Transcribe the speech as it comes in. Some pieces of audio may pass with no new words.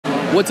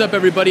What's up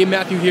everybody,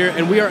 Matthew here,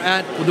 and we are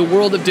at the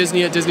World of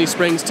Disney at Disney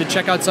Springs to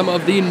check out some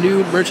of the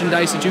new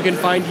merchandise that you can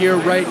find here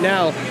right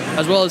now,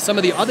 as well as some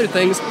of the other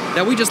things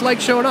that we just like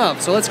showing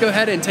off. So let's go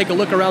ahead and take a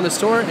look around the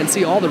store and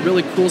see all the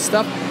really cool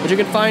stuff that you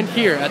can find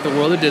here at the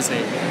World of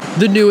Disney.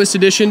 The newest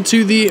addition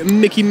to the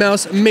Mickey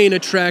Mouse main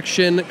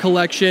attraction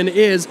collection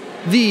is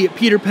the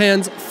Peter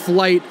Pan's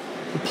Flight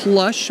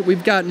plush.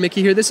 We've got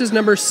Mickey here. This is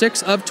number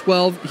 6 of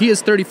 12. He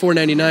is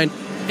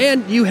 $34.99.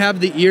 And you have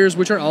the ears,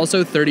 which are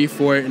also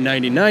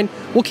 $34.99.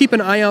 We'll keep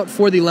an eye out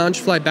for the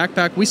Loungefly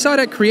backpack. We saw it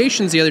at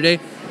Creations the other day,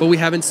 but we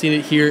haven't seen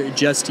it here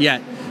just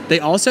yet. They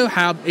also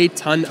have a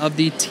ton of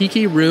the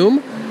Tiki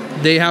Room.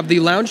 They have the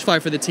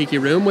Loungefly for the Tiki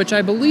Room, which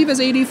I believe is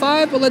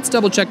 $85, but let's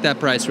double check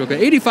that price real quick.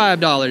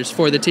 $85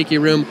 for the Tiki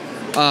Room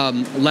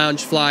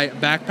Loungefly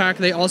backpack.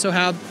 They also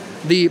have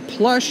the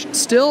plush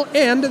still,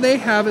 and they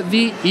have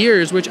the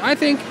ears, which I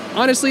think,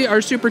 honestly,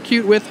 are super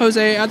cute with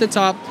Jose at the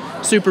top.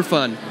 Super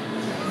fun.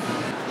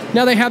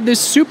 Now they have this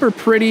super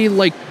pretty,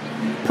 like,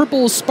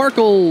 purple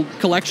sparkle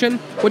collection,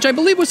 which I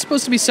believe was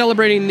supposed to be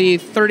celebrating the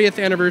 30th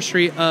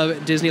anniversary of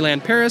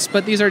Disneyland Paris,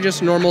 but these are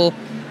just normal,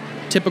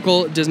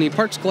 typical Disney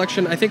Parks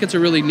collection. I think it's a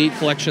really neat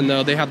collection,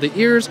 though. They have the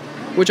ears,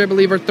 which I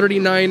believe are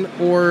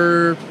 $39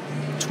 or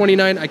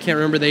 $29. I can't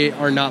remember. They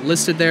are not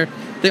listed there.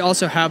 They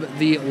also have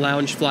the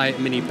Loungefly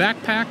mini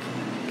backpack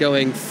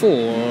going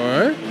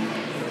for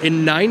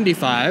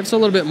 $95, so a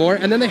little bit more.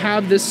 And then they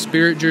have this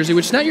Spirit jersey,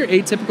 which is not your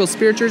atypical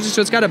Spirit jersey,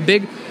 so it's got a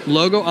big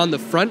logo on the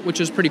front,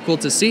 which is pretty cool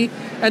to see,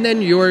 and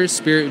then your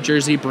Spirit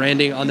jersey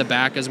branding on the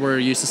back, as we're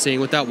used to seeing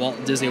with that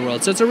Walt Disney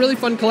World. So it's a really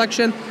fun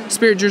collection.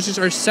 Spirit jerseys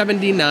are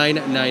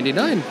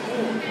 $79.99.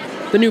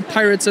 The new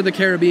Pirates of the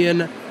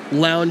Caribbean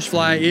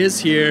Loungefly is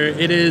here.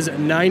 It is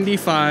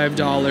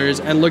 $95,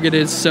 and look at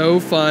it, it's so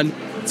fun.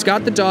 It's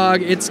got the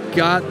dog, it's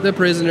got the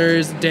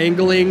prisoners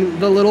dangling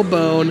the little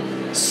bone.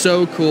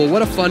 So cool.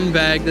 What a fun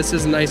bag. This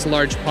is a nice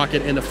large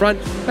pocket in the front.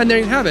 And there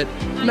you have it.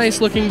 Nice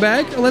looking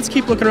bag. Let's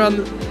keep looking around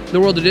the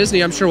World of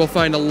Disney. I'm sure we'll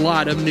find a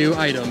lot of new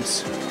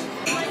items.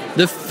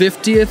 The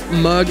 50th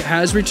mug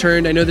has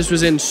returned. I know this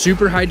was in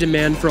super high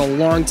demand for a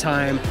long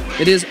time.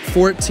 It is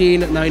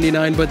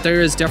 $14.99, but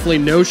there is definitely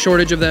no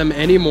shortage of them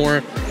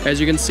anymore.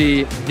 As you can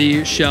see,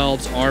 the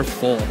shelves are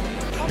full.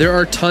 There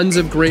are tons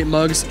of great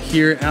mugs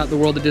here at the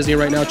World of Disney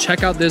right now.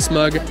 Check out this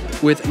mug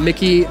with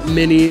Mickey,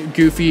 Minnie,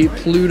 Goofy,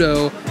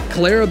 Pluto,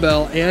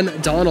 Clarabelle, and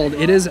Donald.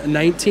 It is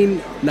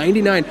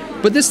 $19.99,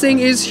 but this thing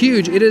is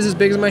huge. It is as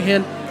big as my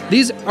hand.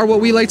 These are what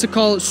we like to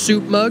call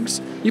soup mugs.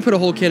 You put a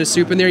whole can of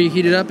soup in there, you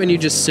heat it up, and you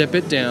just sip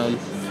it down.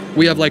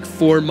 We have like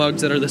 4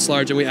 mugs that are this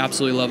large, and we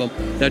absolutely love them.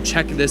 Now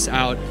check this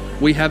out.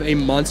 We have a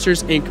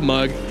Monsters, Inc.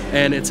 mug,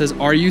 and it says,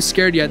 "Are you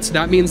scared yet?" So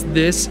that means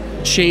this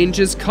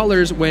changes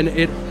colors when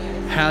it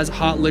has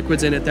hot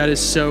liquids in it. That is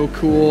so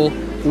cool.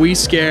 We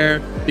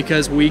scare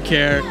because we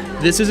care.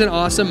 This is an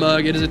awesome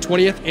mug. It is the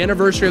 20th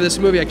anniversary of this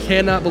movie. I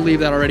cannot believe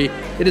that already.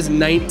 It is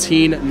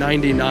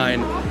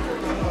 $19.99.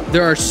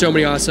 There are so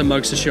many awesome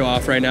mugs to show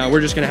off right now.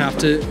 We're just gonna have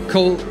to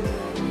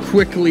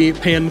quickly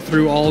pan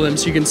through all of them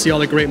so you can see all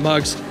the great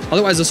mugs.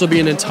 Otherwise, this will be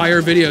an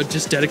entire video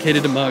just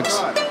dedicated to mugs.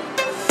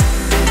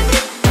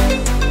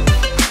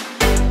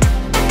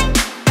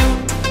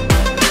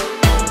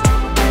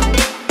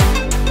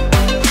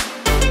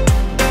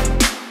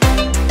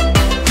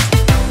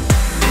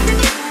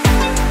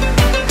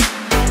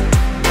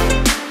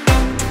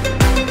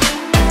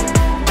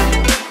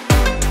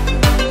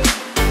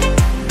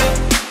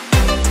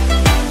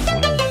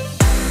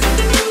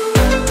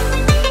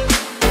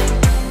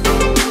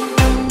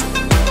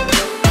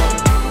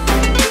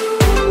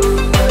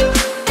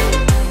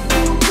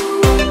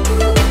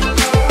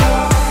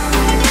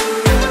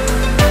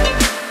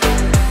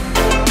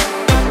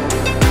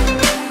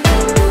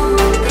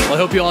 I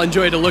hope you all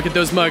enjoyed to look at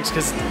those mugs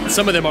because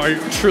some of them are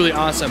truly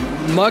awesome.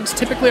 Mugs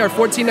typically are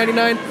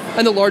 $14.99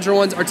 and the larger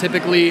ones are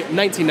typically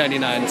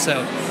 $19.99.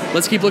 So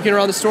let's keep looking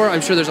around the store.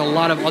 I'm sure there's a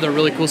lot of other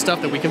really cool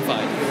stuff that we can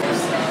find.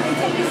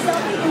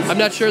 I'm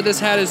not sure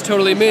this hat is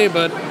totally me,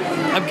 but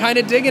I'm kind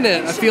of digging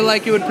it. I feel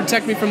like it would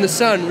protect me from the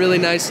sun really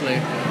nicely.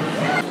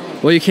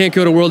 Well, you can't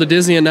go to World of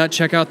Disney and not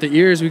check out the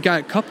ears. We've got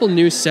a couple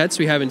new sets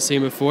we haven't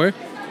seen before.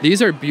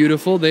 These are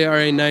beautiful. They are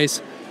a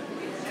nice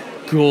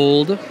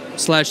gold /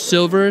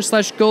 silver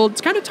 / gold.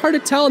 It's kind of hard to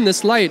tell in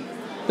this light.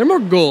 They're more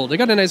gold. They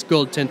got a nice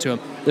gold tint to them.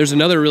 There's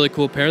another really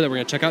cool pair that we're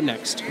gonna check out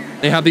next.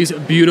 They have these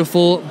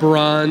beautiful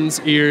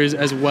bronze ears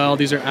as well.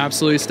 These are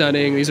absolutely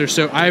stunning. These are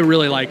so, I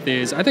really like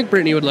these. I think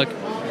Brittany would look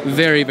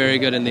very, very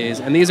good in these.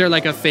 And these are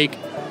like a fake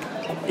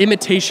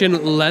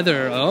imitation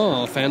leather.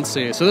 Oh,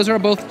 fancy. So those are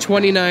both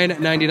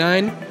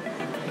 $29.99.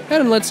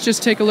 And let's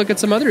just take a look at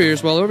some other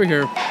ears while over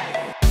here.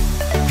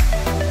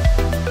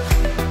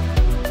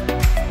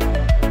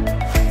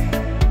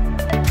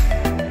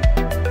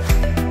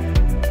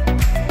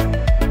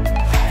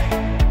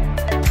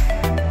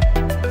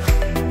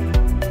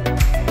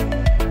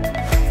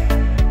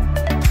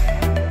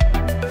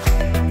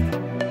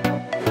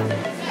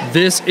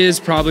 This is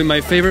probably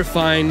my favorite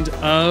find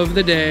of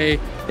the day.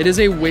 It is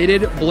a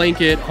weighted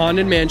blanket,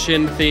 Haunted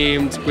Mansion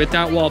themed with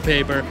that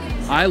wallpaper.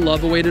 I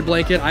love a weighted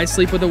blanket. I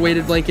sleep with a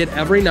weighted blanket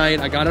every night.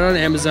 I got it on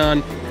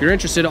Amazon. If you're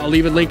interested, I'll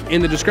leave a link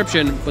in the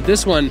description. But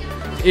this one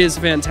is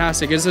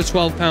fantastic. It's a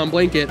 12-pound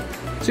blanket.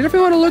 So you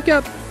definitely want to look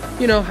up,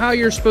 you know, how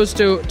you're supposed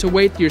to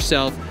weight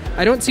yourself.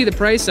 I don't see the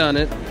price on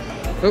it.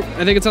 Oh,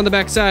 I think it's on the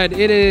back side.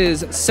 It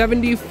is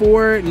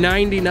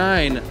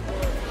 $74.99.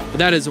 But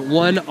that is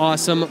one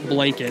awesome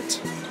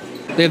blanket.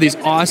 They have these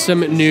awesome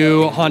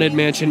new Haunted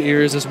Mansion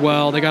ears as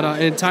well. They got an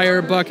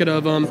entire bucket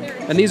of them,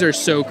 and these are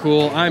so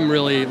cool. I'm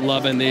really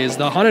loving these.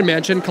 The Haunted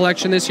Mansion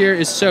collection this year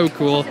is so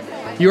cool.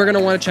 You are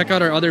gonna wanna check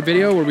out our other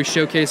video where we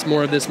showcase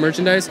more of this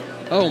merchandise.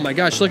 Oh my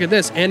gosh, look at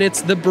this, and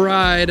it's the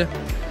bride.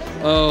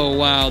 Oh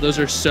wow, those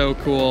are so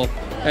cool.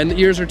 And the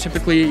ears are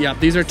typically, yeah,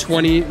 these are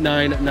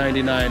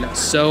 $29.99.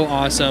 So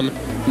awesome,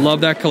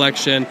 love that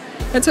collection.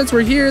 And since we're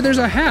here, there's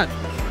a hat.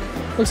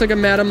 Looks like a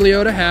Madame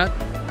Leota hat.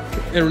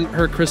 And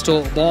her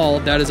crystal ball,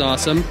 that is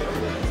awesome.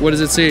 What does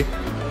it say?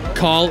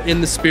 Call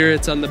in the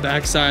spirits on the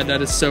backside.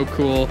 That is so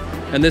cool.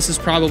 And this is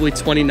probably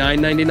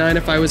 $29.99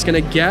 if I was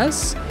gonna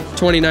guess.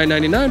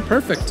 $29.99,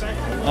 perfect.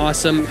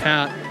 Awesome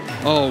hat.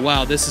 Oh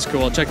wow, this is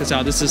cool. Check this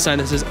out. This is a sign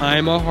that says,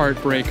 I'm a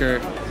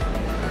heartbreaker.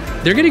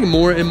 They're getting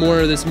more and more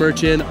of this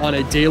merch in on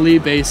a daily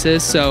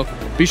basis, so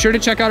be sure to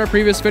check out our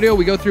previous video.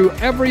 We go through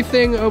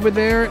everything over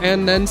there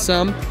and then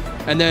some.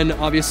 And then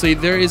obviously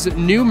there is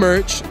new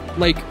merch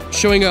like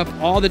showing up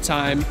all the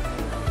time.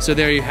 So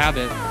there you have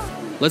it.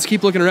 Let's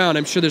keep looking around.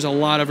 I'm sure there's a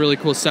lot of really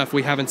cool stuff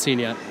we haven't seen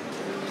yet.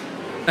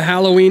 The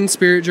Halloween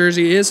spirit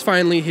jersey is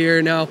finally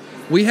here. Now,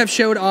 we have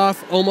showed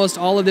off almost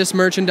all of this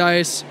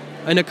merchandise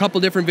in a couple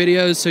different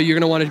videos, so you're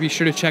gonna wanna be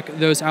sure to check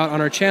those out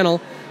on our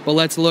channel. But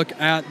let's look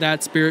at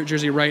that spirit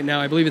jersey right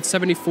now. I believe it's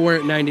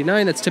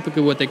 $74.99. That's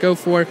typically what they go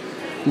for.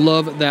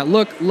 Love that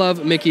look,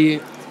 love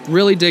Mickey.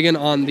 Really digging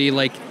on the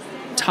like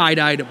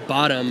tie-dyed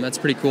bottom. That's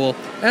pretty cool.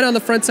 And on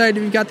the front side,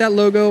 you've got that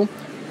logo,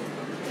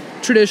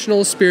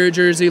 traditional spirit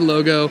jersey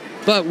logo,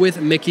 but with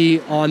Mickey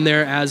on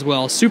there as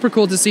well. Super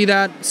cool to see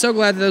that. So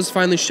glad that those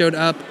finally showed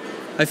up.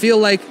 I feel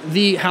like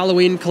the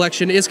Halloween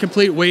collection is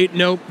complete. Wait,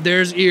 nope,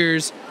 there's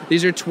ears.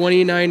 These are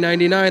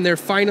 $29.99. They're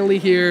finally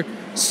here.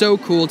 So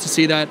cool to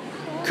see that.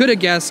 Could have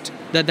guessed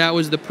that that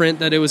was the print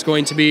that it was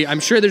going to be.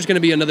 I'm sure there's gonna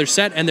be another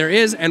set, and there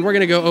is, and we're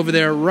gonna go over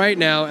there right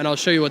now, and I'll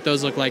show you what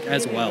those look like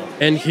as well.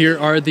 And here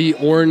are the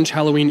orange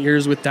Halloween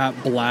ears with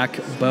that black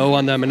bow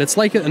on them, and it's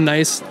like a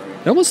nice,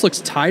 it almost looks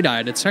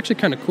tie-dyed. It's actually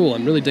kind of cool.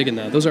 I'm really digging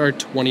that. Those are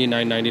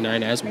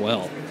 $29.99 as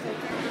well.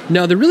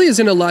 Now, there really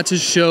isn't a lot to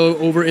show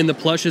over in the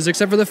plushes,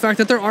 except for the fact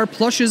that there are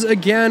plushes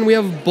again. We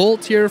have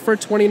Bolt here for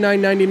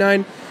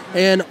 $29.99,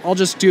 and I'll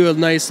just do a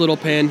nice little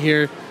pan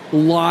here.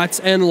 Lots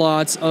and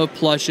lots of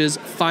plushes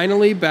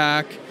finally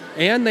back,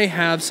 and they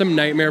have some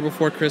Nightmare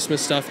Before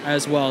Christmas stuff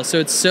as well. So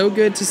it's so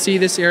good to see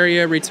this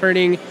area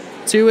returning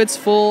to its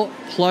full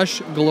plush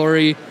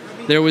glory.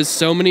 There was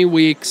so many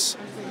weeks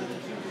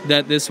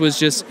that this was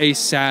just a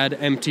sad,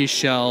 empty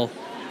shell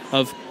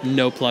of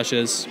no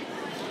plushes.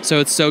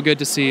 So it's so good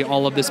to see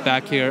all of this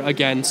back here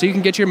again. So you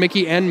can get your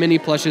Mickey and Minnie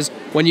plushes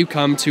when you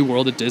come to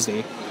World of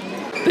Disney.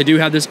 They do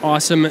have this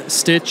awesome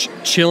Stitch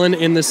Chillin'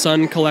 in the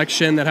Sun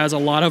collection that has a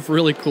lot of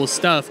really cool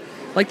stuff.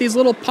 Like these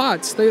little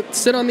pots that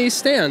sit on these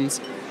stands.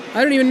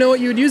 I don't even know what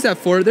you would use that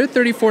for. They're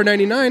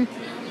 $34.99,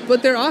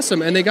 but they're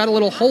awesome. And they got a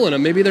little hole in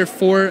them. Maybe they're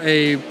for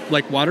a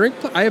like watering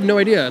plant. I have no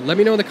idea. Let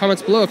me know in the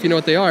comments below if you know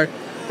what they are.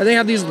 And they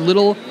have these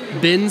little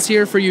bins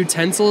here for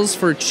utensils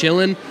for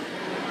chillin'.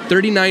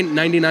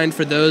 $39.99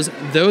 for those.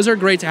 Those are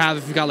great to have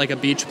if you've got like a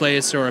beach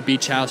place or a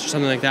beach house or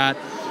something like that.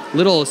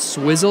 Little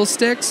swizzle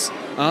sticks.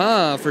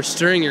 Ah, for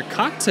stirring your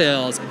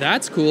cocktails.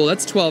 That's cool.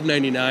 That's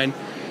 $12.99.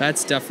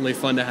 That's definitely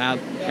fun to have.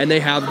 And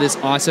they have this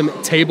awesome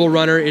table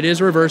runner. It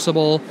is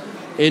reversible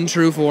in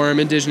true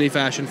form, in Disney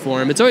fashion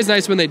form. It's always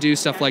nice when they do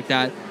stuff like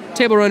that.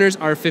 Table runners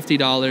are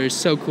 $50.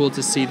 So cool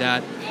to see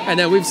that. And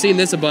then we've seen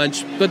this a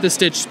bunch, but the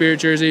Stitch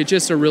Spirit Jersey,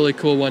 just a really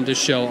cool one to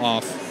show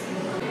off.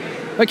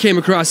 I came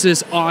across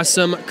this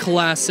awesome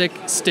classic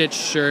Stitch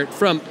shirt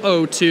from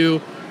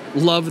O2.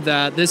 Love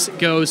that. This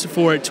goes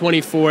for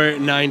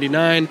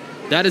 $24.99.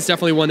 That is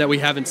definitely one that we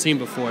haven't seen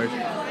before.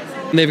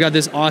 And they've got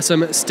this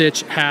awesome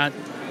Stitch hat.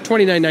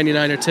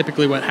 $29.99 are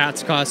typically what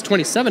hats cost.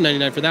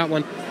 $27.99 for that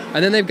one.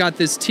 And then they've got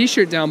this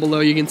t-shirt down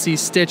below. You can see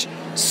Stitch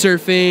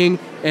surfing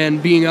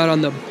and being out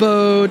on the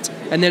boat.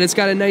 And then it's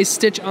got a nice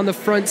Stitch on the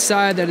front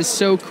side. That is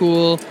so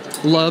cool.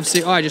 Love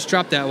seeing, oh, I just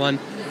dropped that one.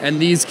 And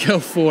these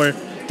go for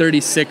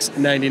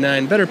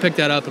 $36.99. Better pick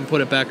that up and put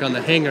it back on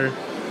the hanger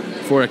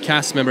before a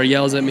cast member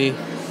yells at me.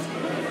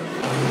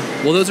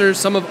 Well, those are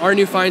some of our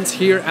new finds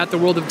here at the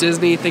World of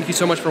Disney. Thank you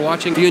so much for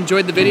watching. If you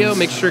enjoyed the video,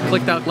 make sure to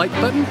click that like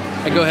button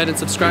and go ahead and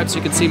subscribe so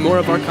you can see more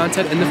of our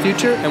content in the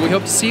future. And we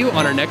hope to see you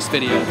on our next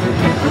video.